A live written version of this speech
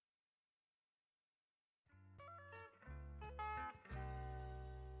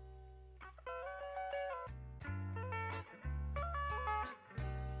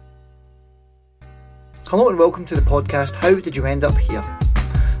Hello and welcome to the podcast How Did You End Up Here?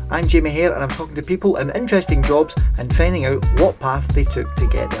 I'm Jamie Hare and I'm talking to people in interesting jobs and finding out what path they took to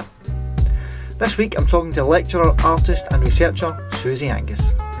get there. This week I'm talking to lecturer, artist and researcher Suzy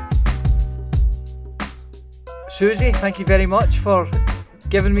Angus. Suzy, thank you very much for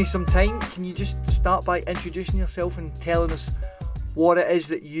giving me some time. Can you just start by introducing yourself and telling us what it is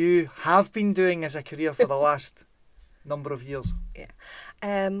that you have been doing as a career for the last number of years? Yeah.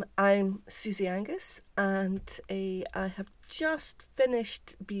 I'm Suzy Angus and I have just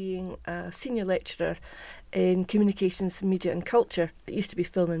finished being a senior lecturer in communications, media and culture. It used to be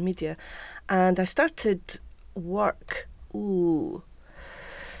film and media. And I started work, it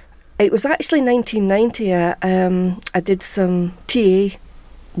was actually 1990. I did some TA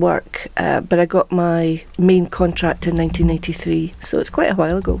work, but I got my main contract in 1983. So it's quite a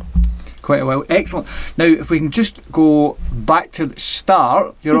while ago. Quite a while. Excellent. Now, if we can just go back to the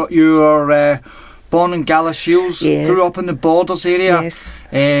start, you were born in Galashiels, yes. Grew up in the Borders area. Yes.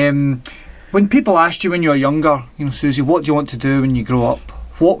 When people asked you when you were younger, Suzy, what do you want to do when you grow up?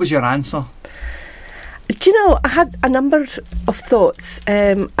 What was your answer? Do you know, I had a number of thoughts.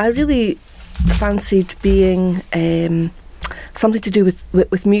 I really fancied being something to do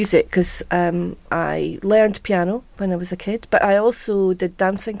with music because I learned piano when I was a kid, but I also did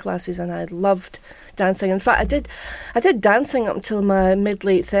dancing classes and I loved dancing. In fact, I did dancing up until my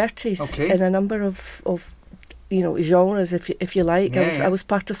mid-late 30s in a number of genres, if you like. Yeah, I was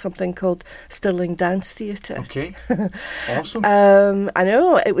part of something called Stirling Dance Theatre. Okay, awesome. I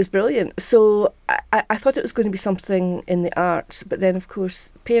know, it was brilliant. So I thought it was going to be something in the arts, but then of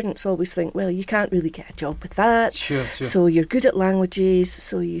course parents always think, well, you can't really get a job with that. Sure. So you're good at languages,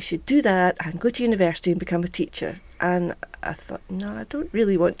 so you should do that and go to university and become a teacher. And I thought, no, I don't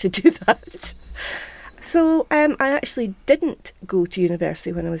really want to do that. So I actually didn't go to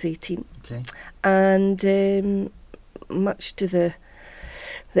university when I was 18. Okay. And much to the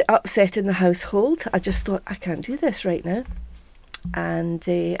upset in the household, I just thought, I can't do this right now. And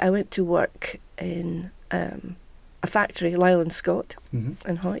I went to work in a factory, Lyle and Scott, in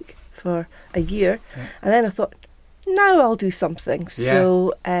Hawick, for a year. Yeah. And then I thought, now I'll do something. Yeah.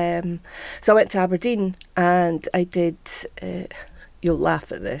 So I went to Aberdeen and I did... you'll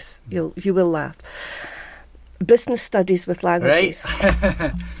laugh at this. You will laugh. Business studies with languages.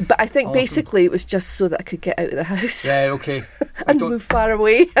 Right. But I think awesome. Basically it was just so that I could get out of the house. Yeah, okay. and move far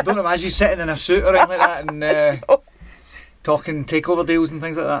away. I don't imagine you sitting in a suit or anything like that and talking takeover deals and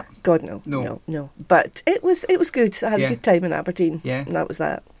things like that. God, no. But it was good. I had a good time in Aberdeen. Yeah. And that was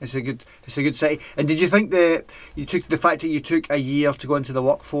that. It's a good city. And did you think the fact that you took a year to go into the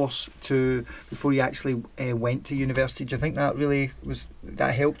workforce before you actually went to university, do you think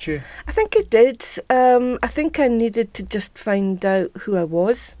that helped you? I think it did. I think I needed to just find out who I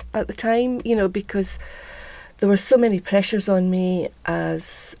was at the time, because there were so many pressures on me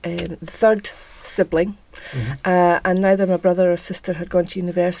as the third sibling. And neither my brother or sister had gone to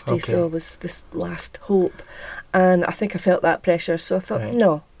university, so I was this last hope, and I think I felt that pressure, so I thought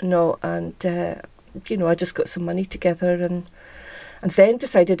no, and I just got some money together and then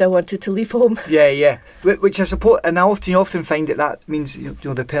decided I wanted to leave home. Yeah, which I suppose, and you often find that means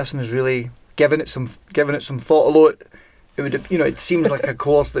the person is really giving it some thought, although it seems like a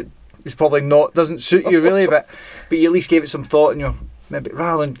course that is probably doesn't suit you really, but you at least gave it some thought, and you're maybe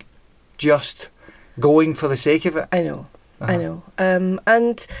rather than just going for the sake of it. I know.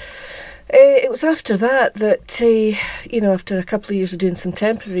 And it was after that after a couple of years of doing some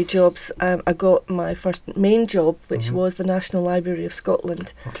temporary jobs, I got my first main job, which was the National Library of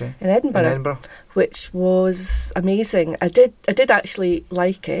Scotland in Edinburgh, which was amazing. I did actually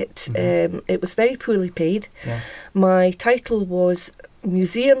like it. It was very poorly paid. Yeah. My title was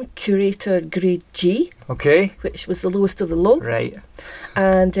Museum Curator Grade G, which was the lowest of the low. Right.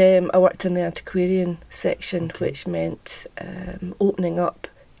 And I worked in the antiquarian section, which meant opening up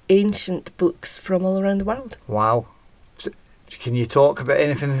ancient books from all around the world. Wow. So, can you talk about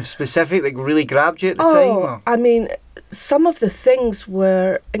anything specific that really grabbed you at the time? Or? I mean, some of the things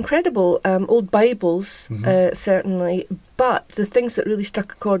were incredible. Old Bibles, certainly, but the things that really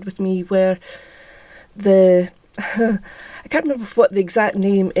struck a chord with me were I can't remember what the exact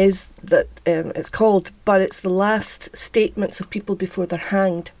name is that it's called, but it's the last statements of people before they're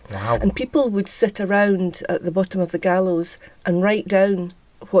hanged. Wow. And people would sit around at the bottom of the gallows and write down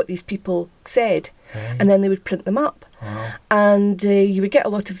what these people said, and then they would print them up. Wow. And you would get a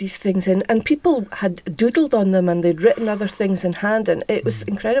lot of these things in, and people had doodled on them and they'd written other things in hand, and it was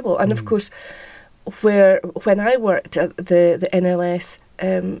incredible. And of course, when I worked at the NLS,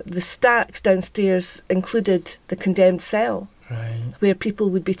 the stacks downstairs included the condemned cell, where people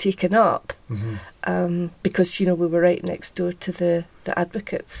would be taken up because we were right next door to the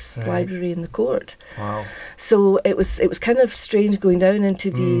Advocates Library in the court. Wow! So it was kind of strange going down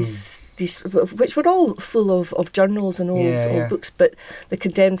into these, which were all full of journals and old books, but the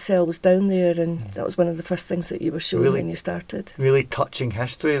condemned cell was down there, and that was one of the first things that you were shown when you started. Really touching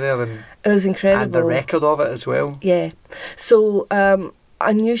history there, and it was incredible. And a record of it as well. Yeah. So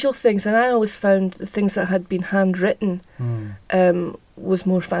unusual things, and I always found the things that had been handwritten was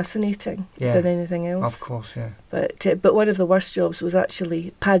more fascinating than anything else. Of course, yeah. But one of the worst jobs was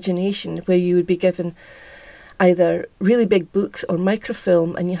actually pagination, where you would be given either really big books or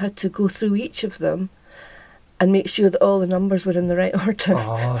microfilm, and you had to go through each of them and make sure that all the numbers were in the right order.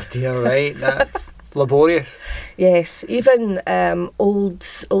 Oh dear, right, that's laborious. Yes, even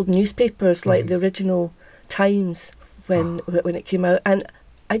old newspapers like the original Times when it came out, and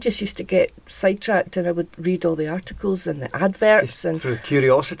I just used to get sidetracked, and I would read all the articles and the adverts, and through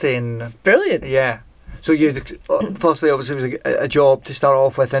curiosity and brilliant. Yeah. So you firstly, obviously, it was a job to start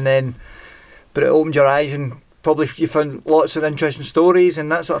off with, but it opened your eyes, and probably you found lots of interesting stories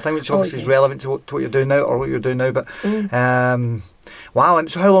and that sort of thing, which obviously is relevant to what you're doing now, or what you're doing now. But wow!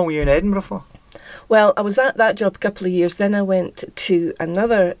 And so, how long were you in Edinburgh for? Well, I was at that job a couple of years. Then I went to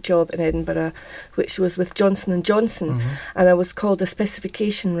another job in Edinburgh, which was with Johnson & Johnson, and I was called a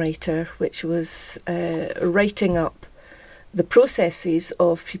specification writer, which was writing up the processes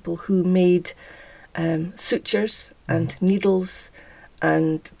of people who made sutures and needles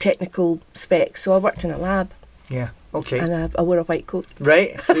and technical specs. So I worked in a lab. Yeah, okay. And I wore a white coat.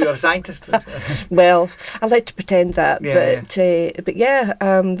 Right, so you're a scientist. Well, I like to pretend that, but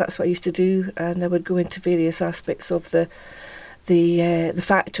that's what I used to do, and I would go into various aspects of the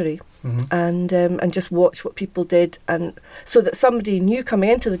factory and just watch what people did, and so that somebody new coming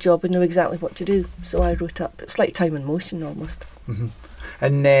into the job would know exactly what to do. So I wrote up. It's like time and motion almost.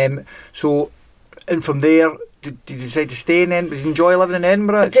 And and from there, did you decide to stay in Edinburgh? Did you enjoy living in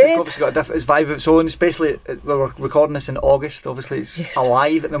Edinburgh? It's obviously got a different vibe of its own, especially we were recording this in August. Obviously, it's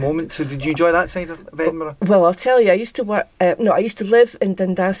alive at the moment. So did you enjoy that side of Edinburgh? Well, I'll tell you, I used to work. I used to live in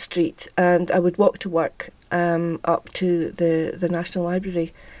Dundas Street, and I would walk to work up to the National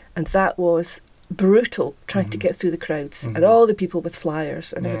Library, and that was brutal, trying to get through the crowds and all the people with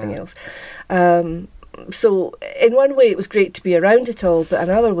flyers and everything else. So in one way, it was great to be around it all, but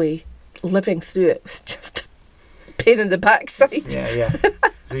another way, living through it was just pain in the backside. Yeah.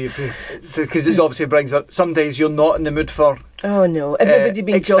 Because it obviously brings up. Some days you're not in the mood for. Oh no! Everybody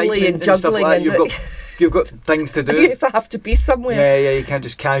being jolly and juggling, and you've got things to do. You have to be somewhere. Yeah. You can't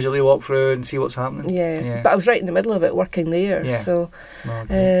just casually walk through and see what's happening. Yeah. But I was right in the middle of it, working there. Yeah. So,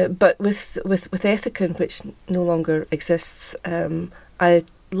 but with Ethicon, which no longer exists, I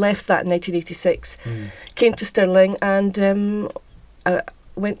left that in 1986, came to Stirling, and I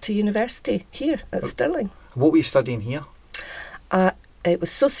went to university here at Stirling. What were you studying here? It was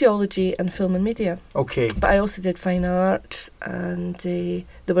sociology and film and media. Okay. But I also did fine art, and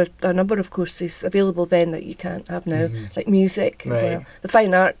there were a number of courses available then that you can't have now, like music as well. The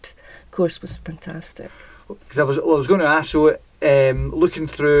fine art course was fantastic. Because I was going to ask, so looking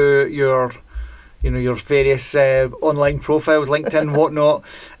through your various online profiles, LinkedIn and whatnot,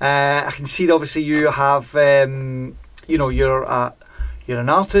 I can see that obviously you have, you're an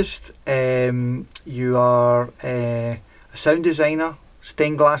artist, you are a sound designer,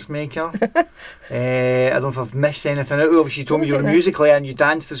 stained glass maker. I don't know if I've missed anything out. Obviously you told me you were musically and you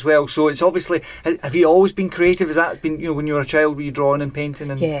danced as well, so it's obviously, have you always been creative? Has that been, when you were a child, were you drawing and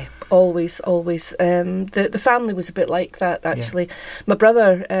painting? Yeah, always. The family was a bit like that, actually. My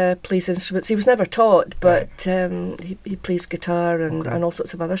brother plays instruments. He was never taught, but he plays guitar and all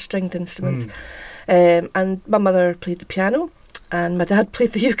sorts of other stringed instruments. And my mother played the piano, and my dad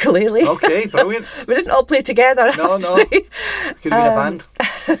played the ukulele. Okay, brilliant. We didn't all play together, I have to say. Could have been a band.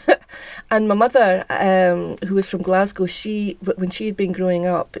 And my mother, who was from Glasgow, when she had been growing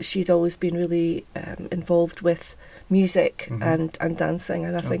up, she'd always been really involved with music and dancing,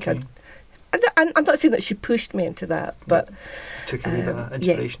 and I think I'm not saying that she pushed me into that, but took a wee bit of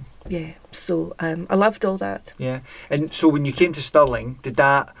inspiration. Yeah. So I loved all that. Yeah. And so when you came to Stirling, did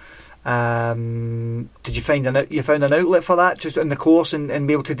you find an outlet for that just in the course and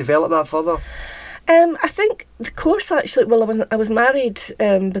be able to develop that further? I think the course actually. Well, I was married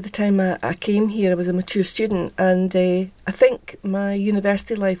by the time I came here. I was a mature student, and I think my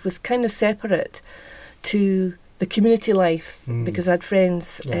university life was kind of separate to the community life because I had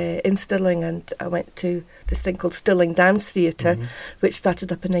friends in Stirling, and I went to this thing called Stirling Dance Theatre, which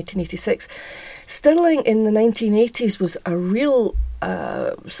started up in 1986. Stirling in the 1980s was a real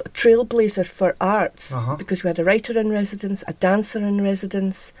sort of trailblazer for arts because we had a writer in residence, a dancer in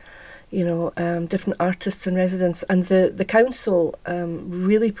residence. different artists in residence, and the council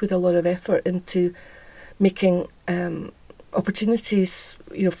really put a lot of effort into making opportunities,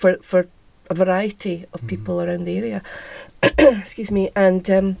 for a variety of people around the area. Excuse me,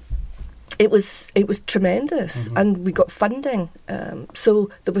 and it was tremendous, and we got funding, so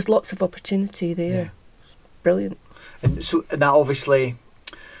there was lots of opportunity there. Yeah. Brilliant. And that obviously,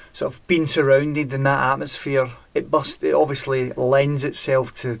 sort of being surrounded in that atmosphere, it obviously lends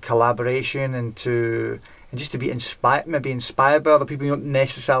itself to collaboration and just to be inspired by other people you're not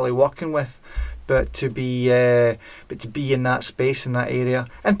necessarily working with, but to be in that space, in that area,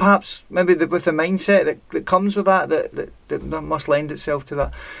 and perhaps maybe with the mindset that comes with that must lend itself to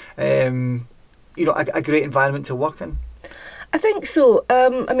that, a great environment to work in. I think so.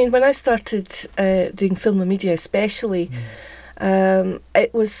 When I started doing film and media, especially,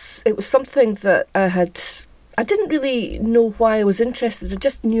 it was something that I didn't really know why I was interested. I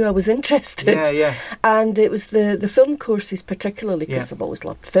just knew I was interested. Yeah. And it was the film courses particularly, because I've always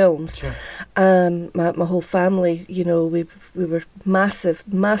loved films. Sure. My whole family, we were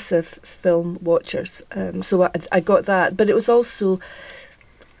massive film watchers. So I got that. But it was also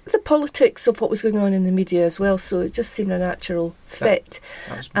the politics of what was going on in the media as well. So it just seemed a natural fit.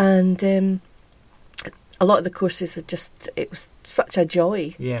 And a lot of the courses it was such a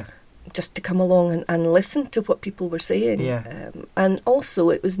joy. Yeah. Just to come along and listen to what people were saying. Yeah. And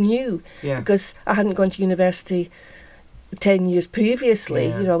also it was new, because I hadn't gone to university 10 years previously.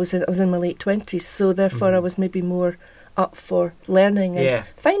 Yeah. I was in my late 20s, so therefore I was maybe more up for learning and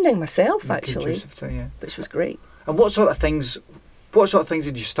finding myself, actually, which was great. And what sort of things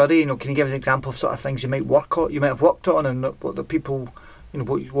did you study? Can you give us an example of sort of things you might have worked on, and what the people,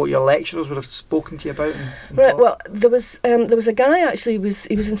 what your lecturers would have spoken to you about? Right. Well, there was a guy, actually. He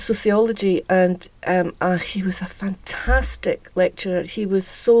was in sociology, and he was a fantastic lecturer. He was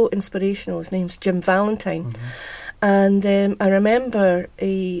so inspirational. His name's Jim Valentine, and I remember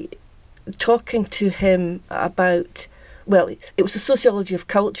talking to him about. Well, it was the sociology of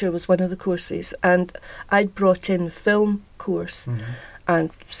culture was one of the courses, and I'd brought in the film course and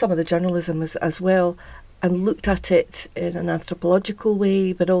some of the journalism as well, and looked at it in an anthropological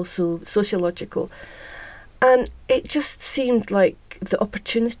way, but also sociological. And it just seemed like the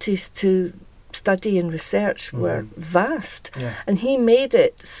opportunities to study and research were vast. Yeah. And he made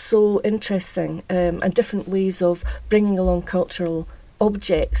it so interesting, and different ways of bringing along cultural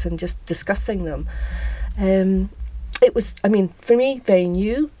objects and just discussing them. It was, for me, very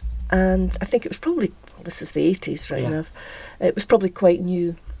new, and I think it was probably, this is the 80s, right enough, it was probably quite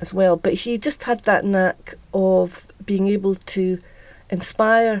new as well, but he just had that knack of being able to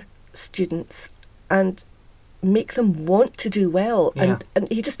inspire students and make them want to do well, and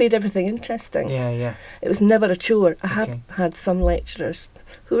he just made everything interesting. It was never a chore. I have had some lecturers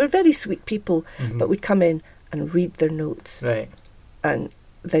who were very sweet people, but would come in and read their notes and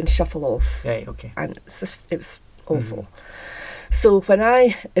then shuffle off, and it was awful. So when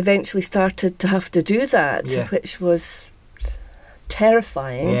I eventually started to have to do that, which was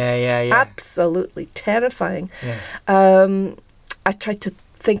terrifying, absolutely terrifying, I tried to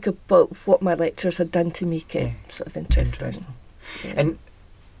think about what my lecturers had done to make it sort of interesting. And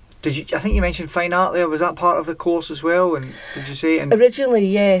I think you mentioned fine art there, was that part of the course as well? And did you say? Originally,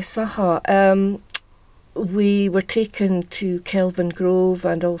 yes. We were taken to Kelvin Grove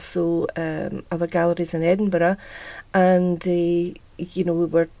and also other galleries in Edinburgh, and we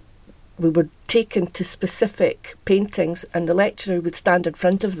were taken to specific paintings, and the lecturer would stand in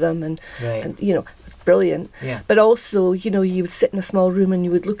front of them, and brilliant. But also, you would sit in a small room and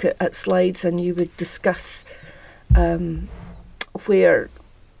you would look at slides and you would discuss where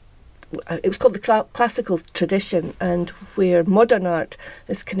it was called the classical tradition, and where modern art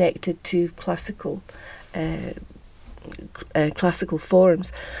is connected to classical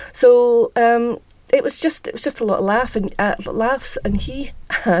forms. So it was just a lot of laughs, and he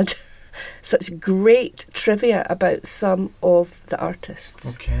had such great trivia about some of the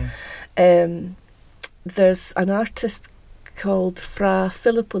artists. There's an artist called Fra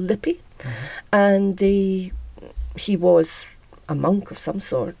Filippo Lippi, and he was a monk of some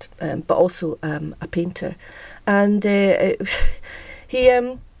sort, but also a painter, and he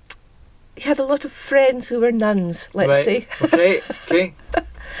had a lot of friends who were nuns, let's say. Okay.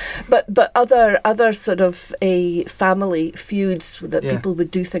 But other sort of family feuds that people would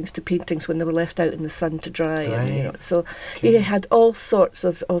do things to paintings when they were left out in the sun to dry, and so he had all sorts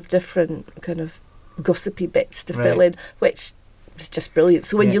of different kind of gossipy bits to fill in, which was just brilliant.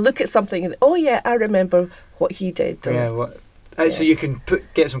 So when you look at something and I remember what he did. So you can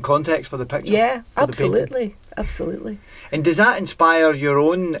get some context for the picture. Yeah, absolutely. absolutely. And does that inspire your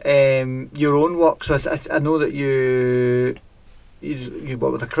own work? So I know that you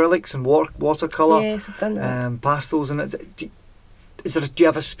work with acrylics and watercolour. Yes, I've done that. Pastels, and do you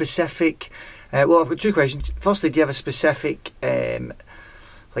have a specific? Well, I've got two questions. Firstly, do you have a specific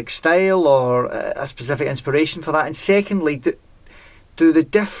like style or a specific inspiration for that? And secondly, do the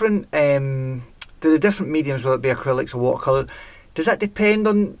different mediums, whether it be acrylics or watercolour, does that depend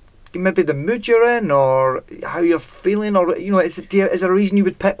on maybe the mood you're in or how you're feeling, or is there a reason you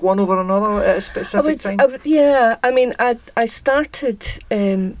would pick one over another at a specific time? Yeah, I mean, I started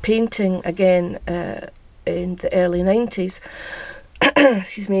painting again in the early 90s.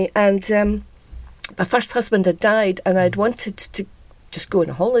 Excuse me, and my first husband had died, and I'd wanted to just go on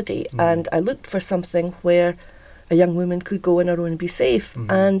a holiday, and I looked for something where a young woman could go on her own and be safe.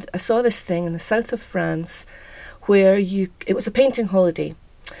 And I saw this thing in the south of France where it was a painting holiday.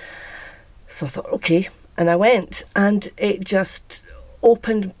 So I thought, okay, and I went, and it just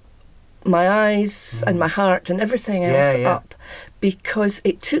opened my eyes and my heart and everything else up, because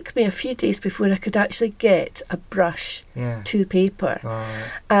it took me a few days before I could actually get a brush to paper.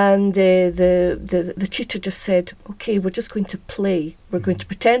 And the tutor just said, okay, we're just going to play. We're going to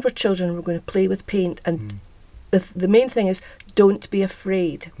pretend we're children, we're going to play with paint, and the main thing is, don't be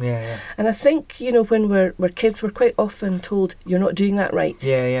afraid. And I think, when we're kids, we're quite often told, you're not doing that right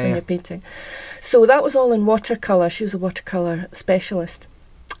when you're painting. So that was all in watercolour. She was a watercolour specialist.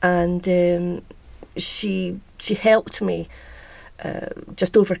 And she helped me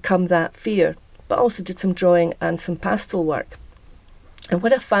just overcome that fear, but also did some drawing and some pastel work. And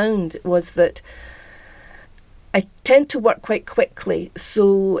what I found was that I tend to work quite quickly,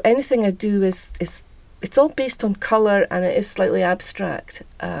 so anything I do is it's all based on colour, and it is slightly abstract.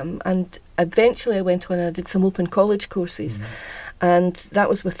 And eventually I went on and I did some open college courses, and that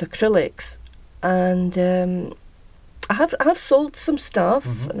was with acrylics. And I have sold some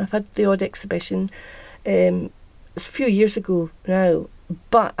stuff, and I've had the odd exhibition. It's a few years ago now,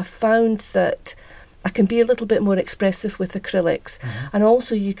 but I found that I can be a little bit more expressive with acrylics, and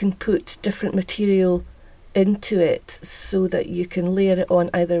also you can put different material into it so that you can layer it on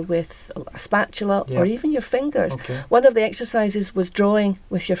either with a spatula or even your fingers. One of the exercises was drawing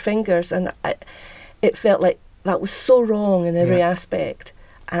with your fingers, and it felt like that was so wrong in every aspect,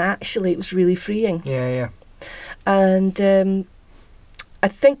 and actually it was really freeing. And I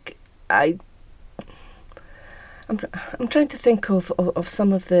think I'm trying to think of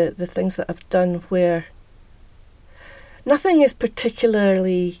some of the things that I've done where nothing is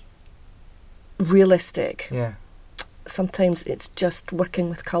particularly realistic. Sometimes it's just working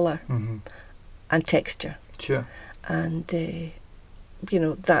with colour and texture. And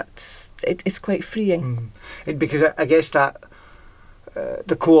that's it's quite freeing. Because I guess that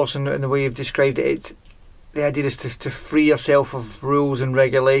the course and the way you've described it, the idea is to free yourself of rules and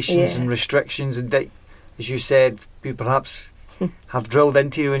regulations and restrictions, and that, as you said, you perhaps have drilled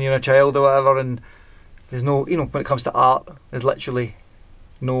into you when you're a child or whatever, and there's no, when it comes to art, there's literally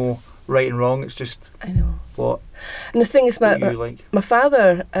no right and wrong. It's just what. And the thing is, my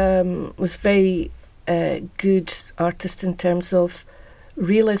father was very good artist in terms of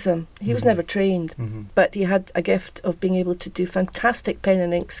realism. He was never trained, but he had a gift of being able to do fantastic pen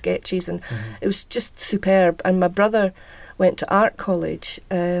and ink sketches, and it was just superb. And my brother went to art college,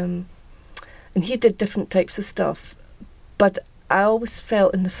 and he did different types of stuff, but I always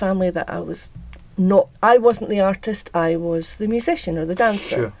felt in the family that I wasn't the artist, I was the musician or the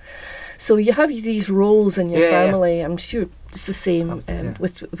dancer. So you have these roles in your family. I'm sure it's the same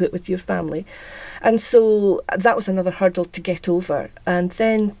with your family. And so that was another hurdle to get over. And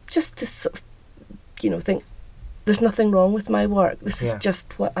then just to sort of, think, there's nothing wrong with my work. This is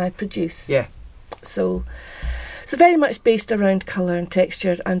just what I produce. So very much based around colour and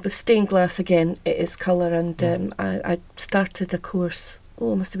texture. And with stained glass, again, it is colour. And I started a course,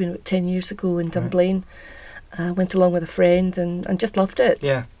 it must have been about 10 years ago in Dunblane. I went along with a friend and just loved it.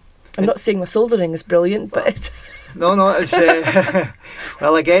 I'm not saying my soldering is brilliant, but it's... No, it's...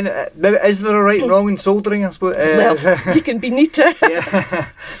 well, again, is there a right and wrong in soldering, I suppose? Well, you can be neater.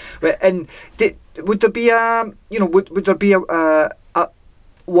 And would there be would there be a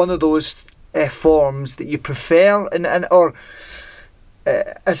one of those forms that you prefer, or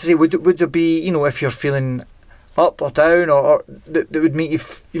as I say, would there be, if you're feeling up or down, or that would make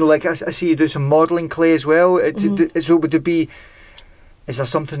you, like I see you do some modelling clay as well. So would there be... Is there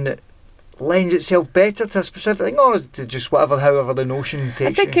something that lends itself better to a specific thing, or is it just however the notion takes you?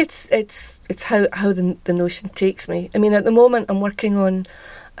 I think it's how the notion takes me. I mean, at the moment I'm working on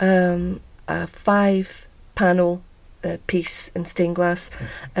a 5-panel piece in stained glass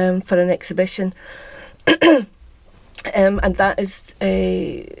for an exhibition. And that is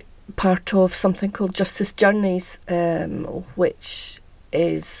a part of something called Justice Journeys, which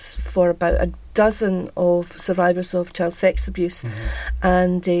is for about a dozen of survivors of child sex abuse,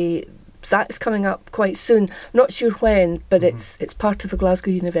 and that is coming up quite soon. Not sure when, but it's part of a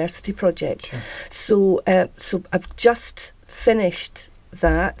Glasgow University project. Sure. So I've just finished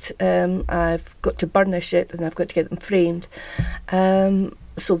that. I've got to burnish it and I've got to get them framed.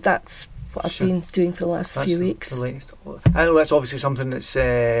 So that's what I've been doing for the last few weeks. The latest. I know that's obviously something that's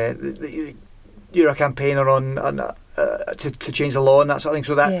you're a campaigner on to change the law and that sort of thing.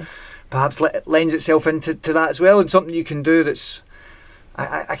 So that perhaps lends itself into that as well, and something you can do that's.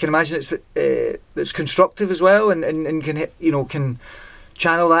 I can imagine it's constructive as well, and can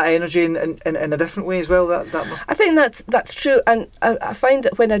channel that energy in a different way as well. I think that's true, and I find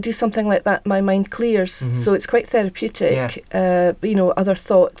that when I do something like that, my mind clears. So it's quite therapeutic. Other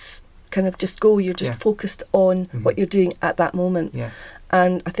thoughts kind of just go. You're just focused on what you're doing at that moment,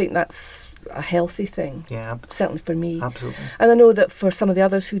 and I think that's a healthy thing. Certainly for me. Absolutely. And I know that for some of the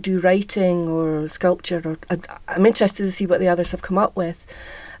others who do writing or sculpture, I'm interested to see what the others have come up with.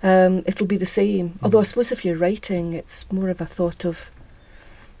 It'll be the same. Although I suppose if you're writing, it's more of a thought of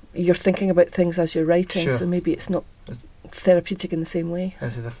you're thinking about things as you're writing, so maybe it's not therapeutic in the same way.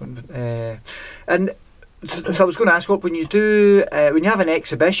 It's a different. And so I was going to ask, when you have an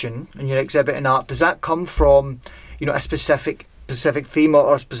exhibition and you're exhibiting art, does that come from a specific theme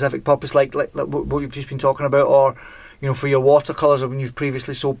or specific purpose, like what you've just been talking about, or for your watercolours, or when you've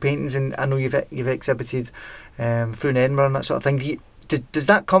previously sold paintings, and I know you've exhibited through in Edinburgh and that sort of thing. Does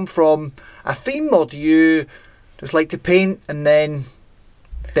that come from a theme, or do you just like to paint and then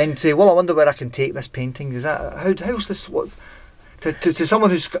say, well, I wonder where I can take this painting? Is that how's this? What to someone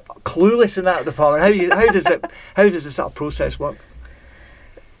who's clueless in that department? How does this sort of process work?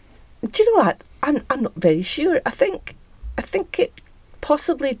 Do you know what? I'm not very sure. I think it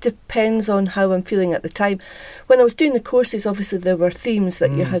possibly depends on how I'm feeling at the time. When I was doing the courses, obviously there were themes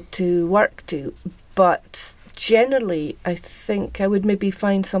that you had to work to, but generally I think I would maybe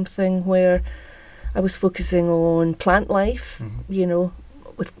find something where I was focusing on plant life,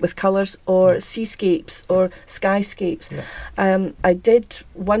 with colours, or seascapes or skyscapes. I did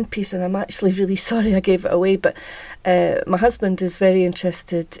one piece, and I'm actually really sorry I gave it away, but my husband is very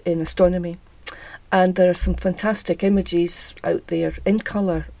interested in astronomy. And there are some fantastic images out there in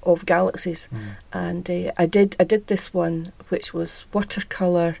colour of galaxies. And I did this one, which was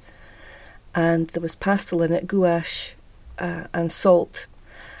watercolour, and there was pastel in it, gouache, and salt.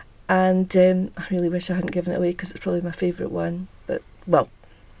 And I really wish I hadn't given it away, because it's probably my favourite one. But, well,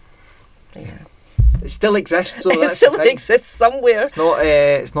 yeah. It still exists. So it still exists somewhere.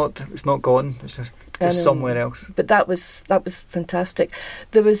 It's not gone. It's just somewhere else. But that was fantastic.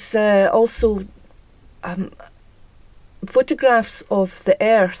 There was also photographs of the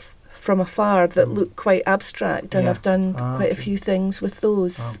Earth from afar that look quite abstract, and I've done quite a few things with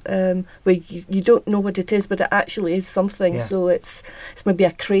those, where you don't know what it is, but it actually is something. So it's maybe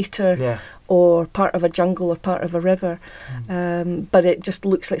a crater or part of a jungle or part of a river, but it just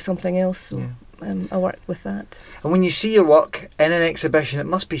looks like something else. So I work with that. And when you see your work in an exhibition, it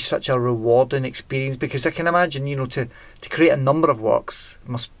must be such a rewarding experience, because I can imagine to create a number of works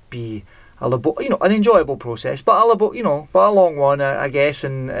must be an enjoyable process, but a long one, I guess,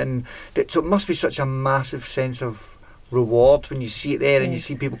 and so it must be such a massive sense of reward when you see it there and you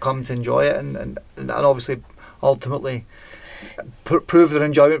see people come to enjoy it, and obviously ultimately prove their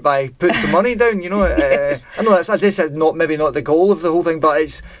enjoyment by putting some money down. I know this is maybe not the goal of the whole thing, but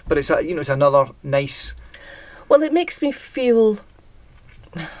it's another nice. Well, it makes me feel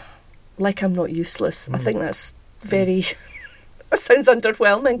like I'm not useless. I think that's very. That sounds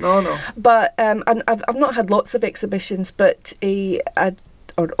underwhelming. No. But and I've not had lots of exhibitions, but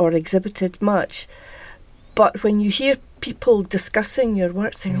or exhibited much. But when you hear people discussing your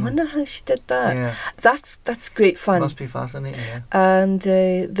work, saying, "I wonder how she did that," that's great fun. It must be fascinating. Yeah. And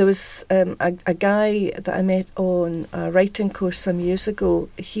there was a guy that I met on a writing course some years ago.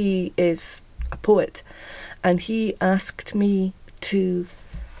 He is a poet, and he asked me to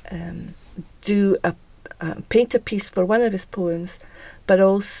paint a piece for one of his poems, but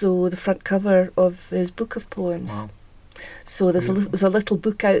also the front cover of his book of poems. Wow. So there's a little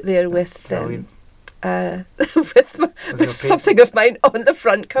book out there with with something of mine on the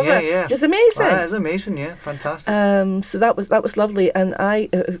front cover, which is amazing. That is amazing, fantastic. So that was lovely, and I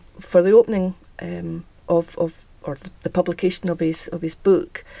for the opening of the publication of his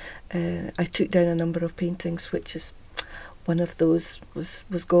book, I took down a number of paintings, which is one of those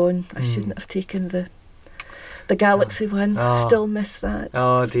was gone. I shouldn't have taken the the Galaxy one. Still miss that.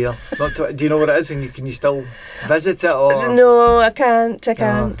 Oh dear. Do you know what it is, and can you still visit it? Or? No, I can't.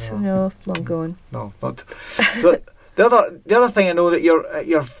 No, long gone. No, not. But the other thing I know that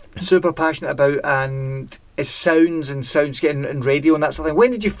you're super passionate about and is soundscape and radio and that sort of thing.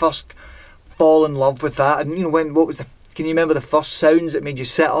 When did you first fall in love with that? And can you remember the first sounds that made you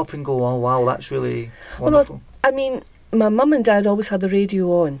sit up and go, oh wow, that's really wonderful? Well, I mean, my mum and dad always had the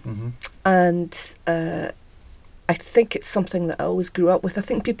radio on, and I think it's something that I always grew up with. I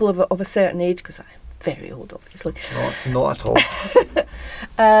think people of a certain age, because I'm very old, obviously. Not at all.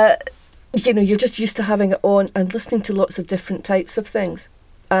 You're just used to having it on and listening to lots of different types of things.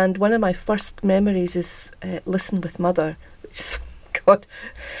 And one of my first memories is Listen with Mother, which is, God,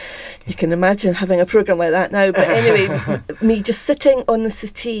 you can imagine having a programme like that now. But anyway, me just sitting on the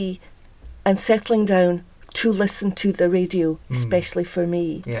settee and settling down to listen to the radio, especially for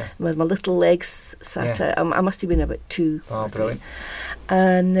me, with my little legs sat out. I must have been about 2. Oh, brilliant!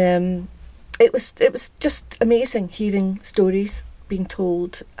 And it was just amazing hearing stories being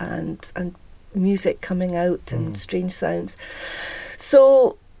told and music coming out and strange sounds.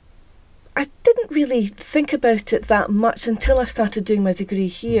 So I didn't really think about it that much until I started doing my degree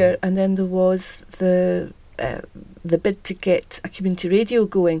here, and then there was the bid to get a community radio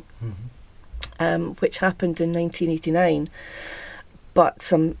going. Which happened in 1989, but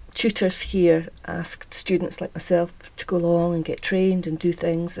some tutors here asked students like myself to go along and get trained and do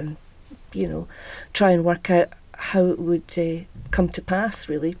things and, try and work out how it would come to pass,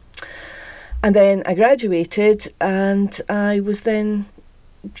 really. And then I graduated, and I was then,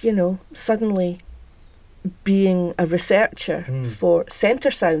 suddenly being a researcher for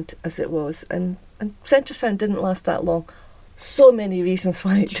Centre Sound, as it was, and Centre Sound didn't last that long. So many reasons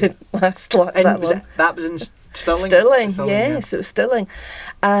why it didn't last that long. That was in Stirling? Stirling, yes, it was Stirling.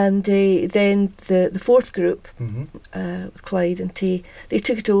 And then the fourth group, was Clyde and Tay, they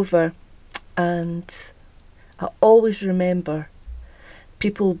took it over, and I always remember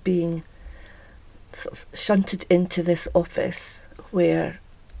people being sort of shunted into this office where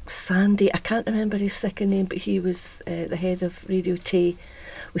Sandy, I can't remember his second name, but he was the head of Radio Tay,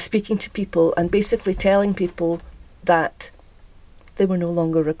 was speaking to people and basically telling people that they were no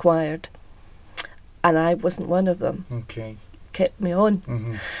longer required, and I wasn't one of them. Okay, kept me on,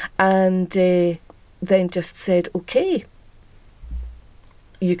 and then just said, okay,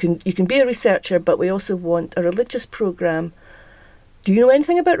 you can be a researcher, but we also want a religious programme. Do you know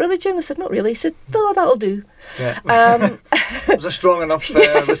anything about religion? I said, not really. He said, no, that'll do. Yeah. It was a strong enough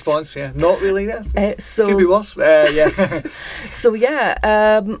response. Yeah, not really. Yeah. So could be worse. Yeah. So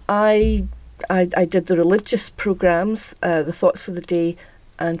I did the religious programmes, the Thoughts for the Day,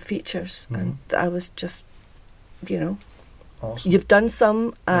 and features, and I was just, awesome. You've done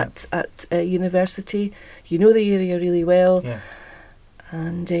some at university. You know the area really well,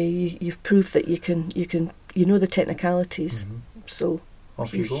 and you've proved that you can the technicalities. So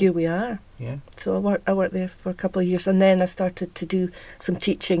here we are. Yeah. So I worked there for a couple of years, and then I started to do some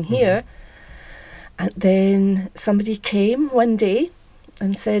teaching here, and then somebody came one day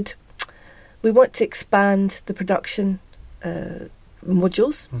and said, we want to expand the production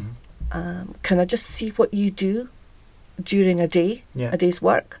modules. Can I just see what you do during a day's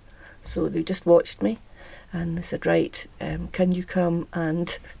work? So they just watched me, and they said, right, can you come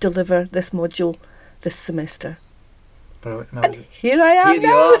and deliver this module this semester? Brilliant. And here I am. Here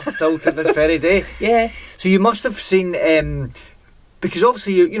you are, still to this very day. Yeah. So you must have seen, because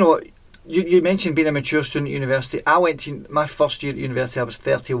obviously you mentioned being a mature student at university. I went to my first year at university. I was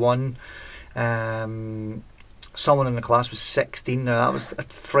 31. Someone in the class was 16. Now that was a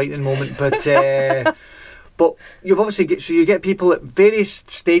frightening moment, but you've obviously you get people at various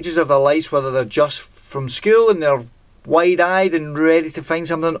stages of their lives, whether they're just from school and they're wide-eyed and ready to find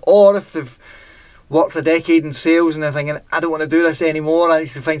something, or if they've worked a decade in sales and they're thinking, I don't want to do this anymore, I need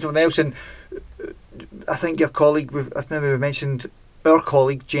to find something else. And I think your colleague, maybe we mentioned our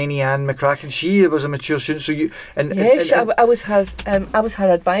colleague Jamie McCracken, she was a mature student. So you I was her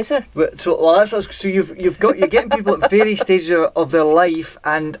advisor. So you're getting people at various stages of their life,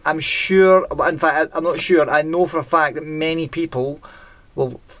 and I'm sure, in fact I'm not sure, I know for a fact that many people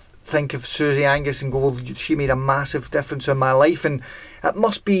will think of Suzy Angus and go, well, she made a massive difference in my life, and it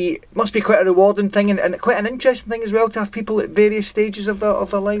must be quite a rewarding thing and quite an interesting thing as well to have people at various stages of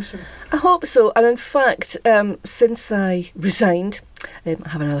their lives. I hope so. And in fact, since I resigned, I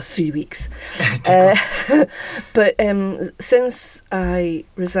have another 3 weeks. But since I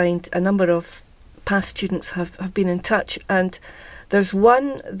resigned, a number of past students have been in touch, and there's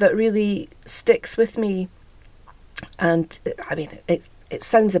one that really sticks with me. And I mean, it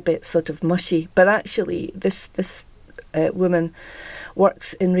sounds a bit sort of mushy, but actually this woman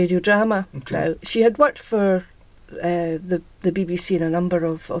works in radio drama now. She had worked for the BBC in a number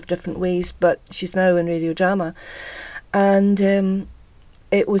of different ways, but she's now in radio drama. And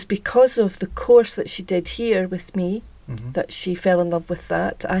it was because of the course that she did here with me that she fell in love with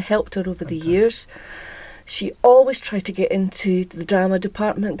that. I helped her over the years. She always tried to get into the drama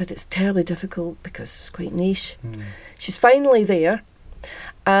department, but it's terribly difficult because it's quite niche. She's finally there,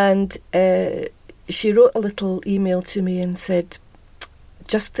 and she wrote a little email to me and said,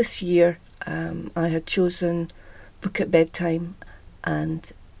 just this year I had chosen Book at Bedtime,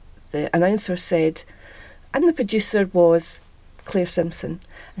 and the announcer said, and the producer was Claire Simpson,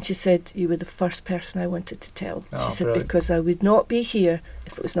 and she said, you were the first person I wanted to tell. She said, brilliant. Because I would not be here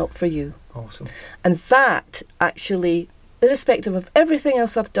if it was not for you. Awesome. And that actually, irrespective of everything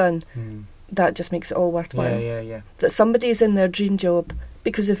else I've done, that just makes it all worthwhile. Yeah. That somebody is in their dream job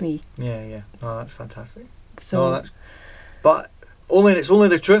because of me. Yeah. Oh, that's fantastic. So, but it's only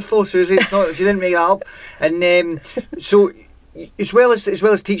the truth though, Suzy. It's not, she didn't make that up. And so, as well as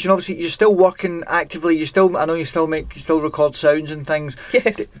teaching, obviously you're still working actively. I know you still record sounds and things.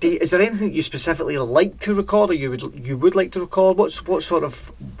 Yes. Is there anything you specifically like to record, or you would like to record? What sort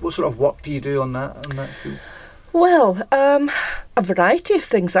of work do you do on that field? Well, a variety of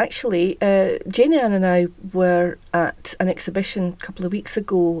things actually. Janie Ann and I were at an exhibition a couple of weeks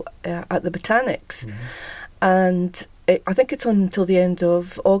ago at the Botanics, and I think it's on until the end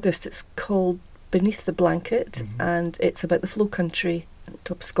of August. It's called Beneath the Blanket, and it's about the flow country on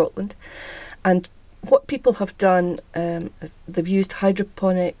top of Scotland. And what people have done, they've used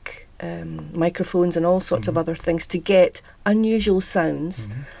hydroponic microphones and all sorts of other things to get unusual sounds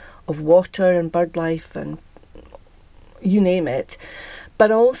of water and bird life and you name it.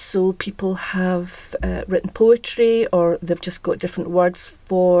 But also people have written poetry, or they've just got different words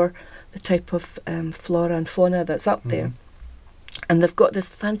for the type of flora and fauna that's up there. And they've got this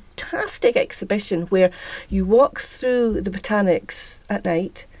fantastic exhibition where you walk through the Botanics at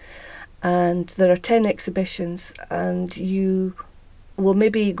night, and there are 10 exhibitions, and you will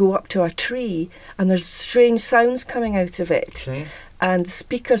maybe go up to a tree and there's strange sounds coming out of it, and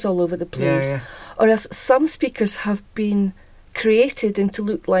speakers all over the place. Or else some speakers have been created and to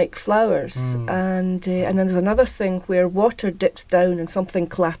look like flowers, and then there's another thing where water dips down and something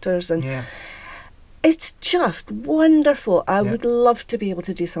clatters, and it's just wonderful. I would love to be able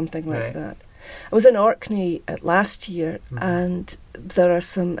to do something like that. I was in Orkney last year, and there are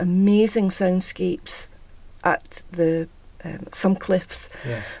some amazing soundscapes at the some cliffs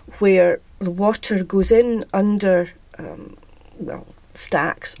where the water goes in under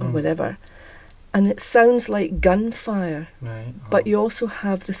stacks or whatever, and it sounds like gunfire. But you also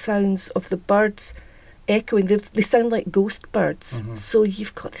have the sounds of the birds echoing. They sound like ghost birds. So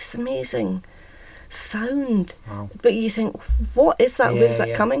you've got this amazing sound, but you think, what is that? Where's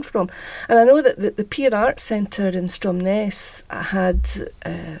that coming from? And I know that the Pier Arts Centre in Stromness had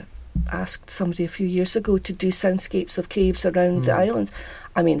asked somebody a few years ago to do soundscapes of caves around the islands.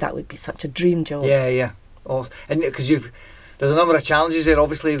 I mean, that would be such a dream job. And because there's a number of challenges there.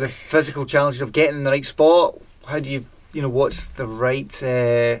 Obviously, the physical challenges of getting in the right spot. How do you what's the right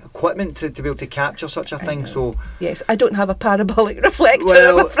equipment to be able to capture such a thing? So yes, I don't have a parabolic reflector,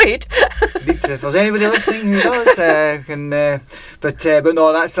 I'm afraid. If there's anybody listening who does, but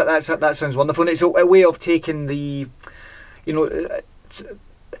no, that sounds wonderful. And it's a way of taking the,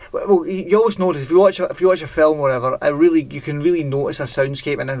 well, you always notice if you watch a film or whatever, you can really notice a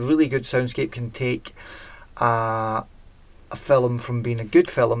soundscape, and a really good soundscape can take a film from being a good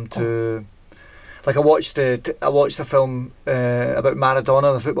film to. Like I watched a film about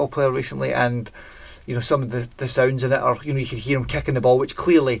Maradona, the football player, recently, and some of the sounds in it are you could hear him kicking the ball, which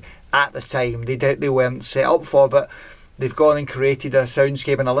clearly at the time they weren't set up for, but they've gone and created a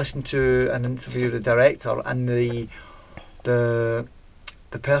soundscape. And I listened to an interview with the director, and the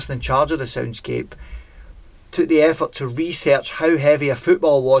person in charge of the soundscape took the effort to research how heavy a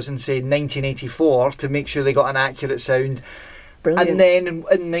football was in, say, 1984 to make sure they got an accurate sound. Brilliant. And then in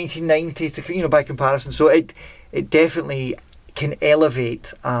 1990, to by comparison, so it definitely can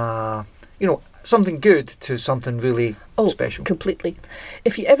elevate, something good to something really special. Completely.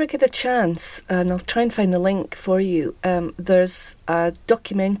 If you ever get a chance, and I'll try and find the link for you, there's a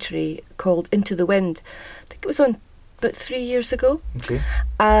documentary called Into the Wind. I think it was on about 3 years ago. Okay.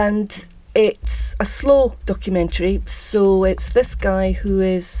 And it's a slow documentary, so it's this guy who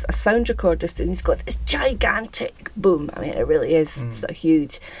is a sound recordist, and he's got this gigantic boom. I mean, it really is sort of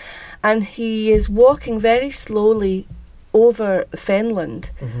huge. And he is walking very slowly over Fenland,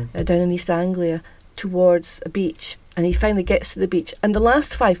 down in East Anglia, towards a beach, and he finally gets to the beach. And the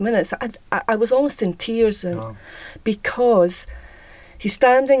last 5 minutes, I was almost in tears because he's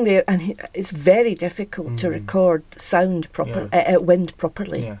standing there, and it's very difficult to record sound wind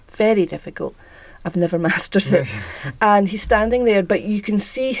properly. Yeah. Very difficult. I've never mastered it. And he's standing there, but you can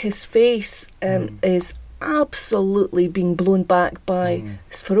see his face is absolutely being blown back by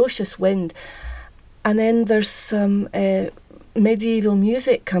this ferocious wind. And then there's some medieval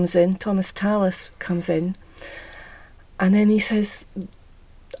music comes in. Thomas Tallis comes in, and then he says,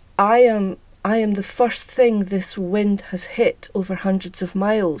 I am the first thing this wind has hit over hundreds of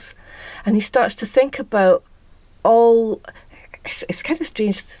miles. And he starts to think about all... It's kind of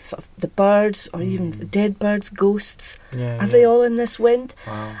strange, sort of the birds, or even the dead birds, ghosts. Are they all in this wind?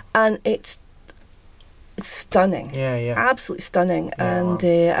 Wow. And it's stunning. Absolutely stunning. And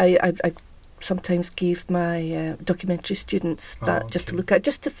I sometimes gave my documentary students that just to look at,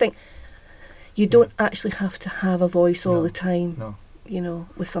 just to think, you don't actually have to have a voice all the time,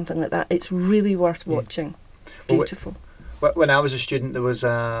 with something like that. It's really worth watching. Beautiful. When I was a student, there was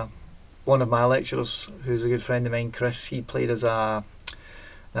one of my lecturers, who's a good friend of mine, Chris. He played as I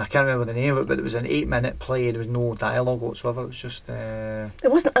can't remember the name of it, but it was an 8-minute play. There was no dialogue whatsoever. It was just...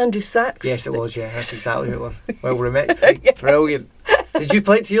 It wasn't Andrew Sachs? Yes, it was, that's exactly who it was. Well remixed. Yes. Brilliant. Did you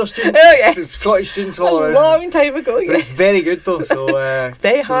play it to your students? Oh, yes. Scottish students all around. A long time ago, But it's very good, though. So it's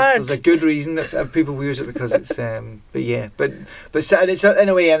very hard. There's a good reason that people use it, because it's... but it's in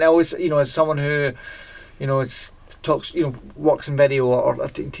a way, and I always, as someone who, it's... talks, works in video or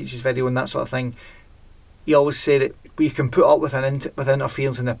teaches video and that sort of thing, you always say that you can put up with with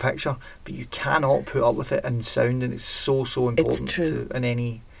interference in the picture, but you cannot put up with it in sound, and it's so important in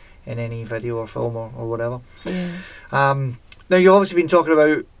any video or film or whatever. Now you've obviously been talking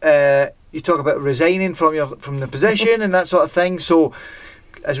about you talk about resigning from the position and that sort of thing. So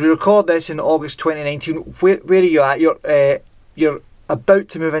as we record this in August 2019, where are you at? You're about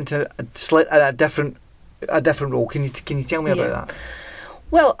to move into a different role. Can you tell me about that?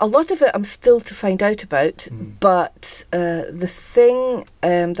 Well, a lot of it I'm still to find out about, but the thing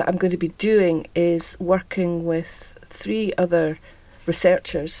that I'm going to be doing is working with 3 other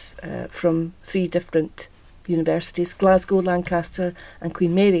researchers from 3 different universities, Glasgow, Lancaster and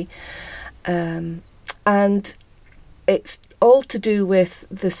Queen Mary, and it's all to do with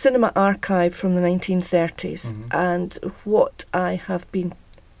the cinema archive from the 1930s. And what I have been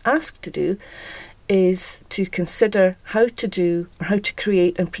asked to do is to consider how to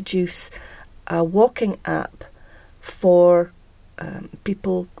create and produce a walking app for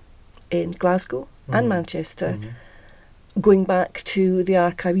people in Glasgow and Manchester, going back to the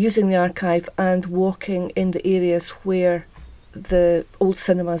archive, using the archive and walking in the areas where the old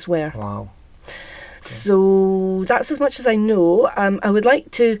cinemas were. Wow. Okay. So that's as much as I know. I would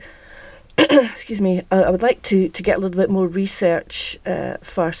like to excuse me, I would like to get a little bit more research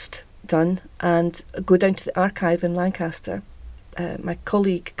first done and go down to the archive in Lancaster. My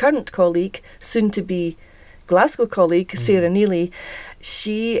current colleague, soon to be Glasgow colleague, Sarah Neely,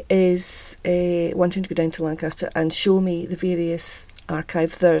 she is wanting to go down to Lancaster and show me the various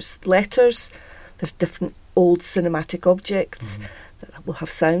archive. There's letters, there's different old cinematic objects that will have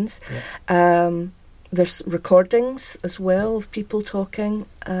sounds. There's recordings as well of people talking.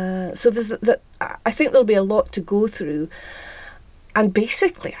 So there's I think there'll be a lot to go through. And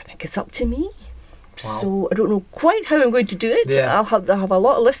basically, I think it's up to me. Wow. So I don't know quite how I'm going to do it. Yeah. I'll have a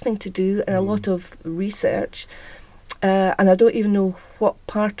lot of listening to do and a lot of research. And I don't even know what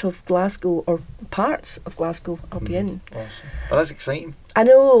part of Glasgow or parts of Glasgow I'll be in. Awesome. Well, that's exciting. I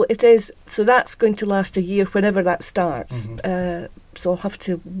know, it is. So that's going to last a year whenever that starts. So I'll have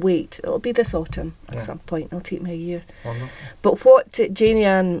to wait. It'll be this autumn at some point. It'll take me a year. Wonderful. But what Janie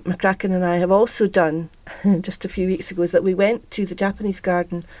Ann McCracken and I have also done just a few weeks ago is that we went to the Japanese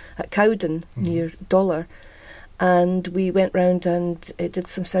garden at Cowden near Dollar, and we went round and did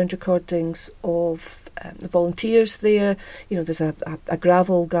some sound recordings of the volunteers there. There's a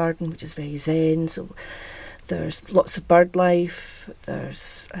gravel garden which is very zen, so there's lots of bird life,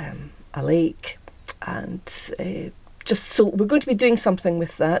 there's a lake, and just so we're going to be doing something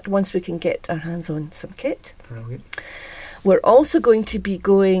with that once we can get our hands on some kit. Brilliant. We're also going to be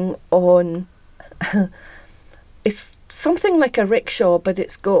going on it's something like a rickshaw, but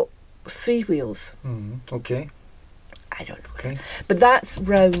it's got 3 wheels. Okay. I don't know. Okay. But that's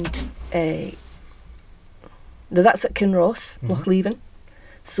round that's at Kinross, Lochleven.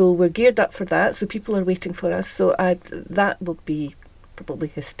 So we're geared up for that. So people are waiting for us. So that will be probably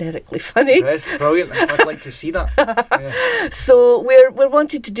hysterically funny. That's brilliant. I'd like to see that. Yeah. So we're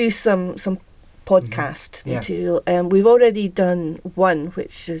wanting to do some podcast material. We've already done one,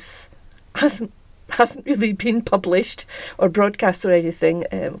 which hasn't hasn't really been published or broadcast or anything,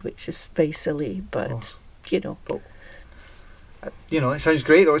 which is very silly, but, you know. You know, it sounds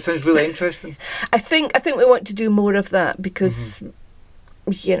great, or it sounds really interesting. I think we want to do more of that because,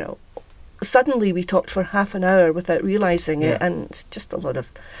 you know, suddenly we talked for half an hour without realising it, and it's just a lot of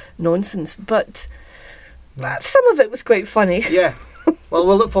nonsense. But some of it was quite funny. Yeah. Well,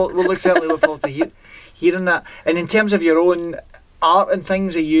 we'll certainly look forward to hearing that. And in terms of your own art and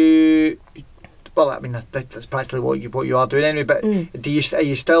things, are you? Well, I mean that's practically what you are doing anyway. But are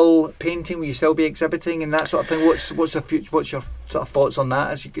you still painting? Will you still be exhibiting and that sort of thing? What's your sort of thoughts on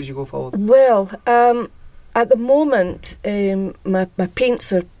that as you go forward? Well, at the moment, my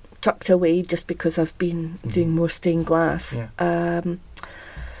paints are tucked away just because I've been doing more stained glass. Yeah.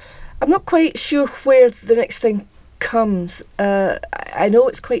 I'm not quite sure where the next thing comes. I know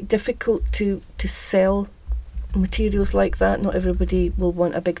it's quite difficult to sell materials like that. Not everybody will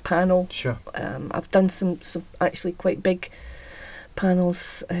want a big panel. Sure. I've done some actually quite big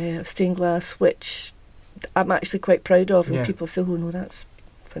panels of stained glass, which I'm actually quite proud of, and people say, "Oh no, that's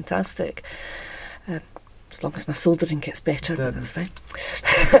fantastic." As long as my soldering gets better, that's fine.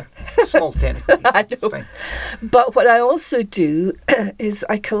 Small technical. I know. Fine. But what I also do is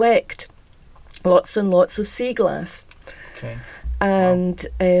I collect lots and lots of sea glass. Okay. And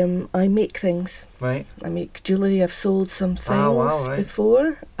I make things. Right. I make jewellery. I've sold some things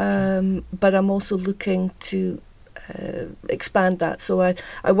before, but I'm also looking to expand that. So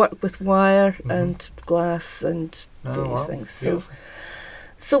I work with wire and glass and various things.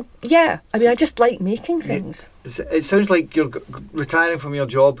 So yeah, I mean, I just like making things. It sounds like you're retiring from your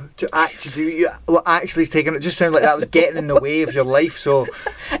job to do what actually is taking it. Just sounds like that was getting in the way of your life. So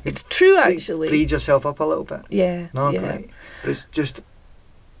it's true, actually. Freed yourself up a little bit. Yeah. No, great. But it's just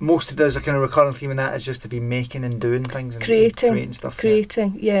there's a kind of recurring theme in that is just to be making and doing things and creating stuff.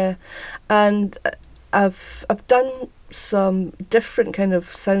 Yeah. And I've done some different kind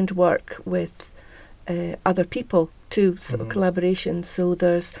of sound work with other people too, sort of collaboration. So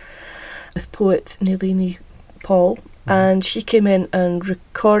there's this poet Nalini Paul, and she came in and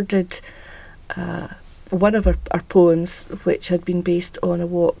recorded one of our poems, which had been based on a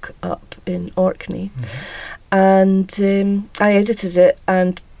walk up in Orkney, and I edited it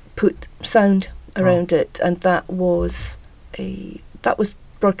and put sound around it, and that was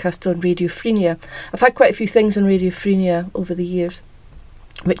broadcast on Radio Frenia. I've had quite a few things on Radio Frenia over the years,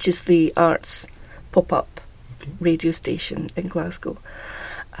 which is the arts pop-up radio station in Glasgow.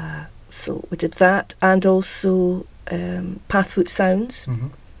 So we did that, and also Pathfoot Sounds.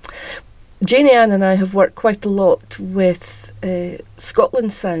 Janie Ann and I have worked quite a lot with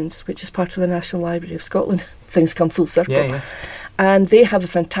Scotland Sounds, which is part of the National Library of Scotland. Things come full circle. Yeah. And they have a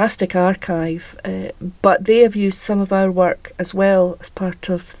fantastic archive, but they have used some of our work as well as part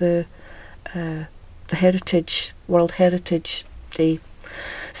of the Heritage, World Heritage Day.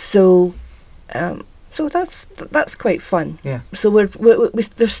 So that's quite fun. Yeah. So we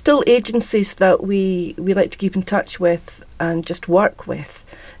there's still agencies that we like to keep in touch with and just work with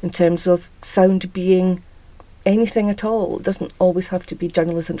in terms of sound being anything at all. It doesn't always have to be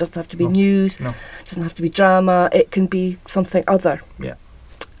journalism, doesn't have to be news, doesn't have to be drama. It can be something other. Yeah.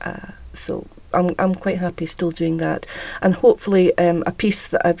 So I'm quite happy still doing that, and hopefully a piece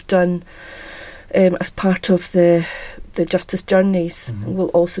that I've done as part of the Justice Journeys will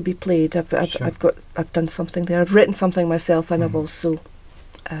also be played. I've done something there. I've written something myself, and I've also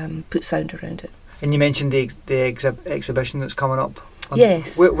put sound around it. And you mentioned the exhibition that's coming up.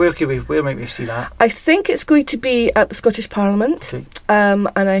 Yes. Where might we see that? I think it's going to be at the Scottish Parliament, and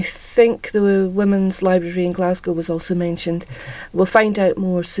I think the Women's Library in Glasgow was also mentioned. We'll find out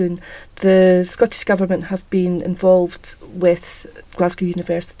more soon. The Scottish Government have been involved with Glasgow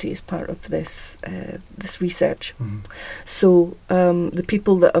University as part of this research. So the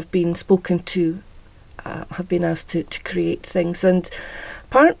people that have been spoken to have been asked to create things, and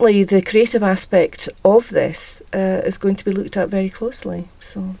apparently the creative aspect of this is going to be looked at very closely.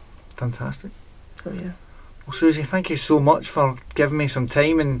 So fantastic. So yeah. Well, Suzy, thank you so much for giving me some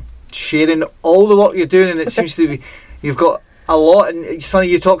time and sharing all the work you're doing. And it seems to be you've got a lot. And it's funny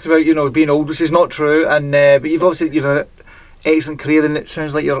you talked about being old, which is not true. And but you've an excellent career, and it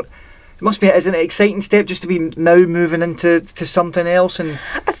sounds like you're. It must be, isn't it, an exciting step just to be now moving into something else? And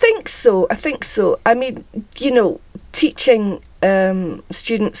I think so. I mean, teaching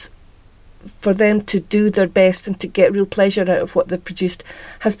students, for them to do their best and to get real pleasure out of what they've produced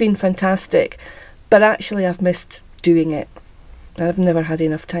has been fantastic. But actually I've missed doing it. I've never had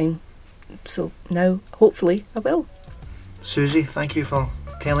enough time. So now, hopefully, I will. Suzy, thank you for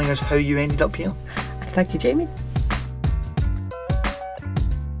telling us how you ended up here. Thank you, Jamie.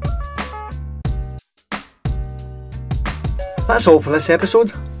 That's all for this episode.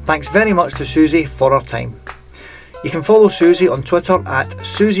 Thanks very much to Suzy for her time. You can follow Suzy on Twitter at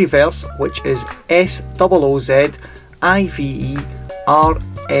SuzyVerse, which is SOOZIVERSE.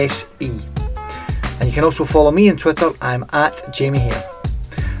 And you can also follow me on Twitter. I'm at Jamie Hare.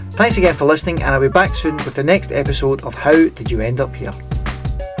 Thanks again for listening, and I'll be back soon with the next episode of How Did You End Up Here?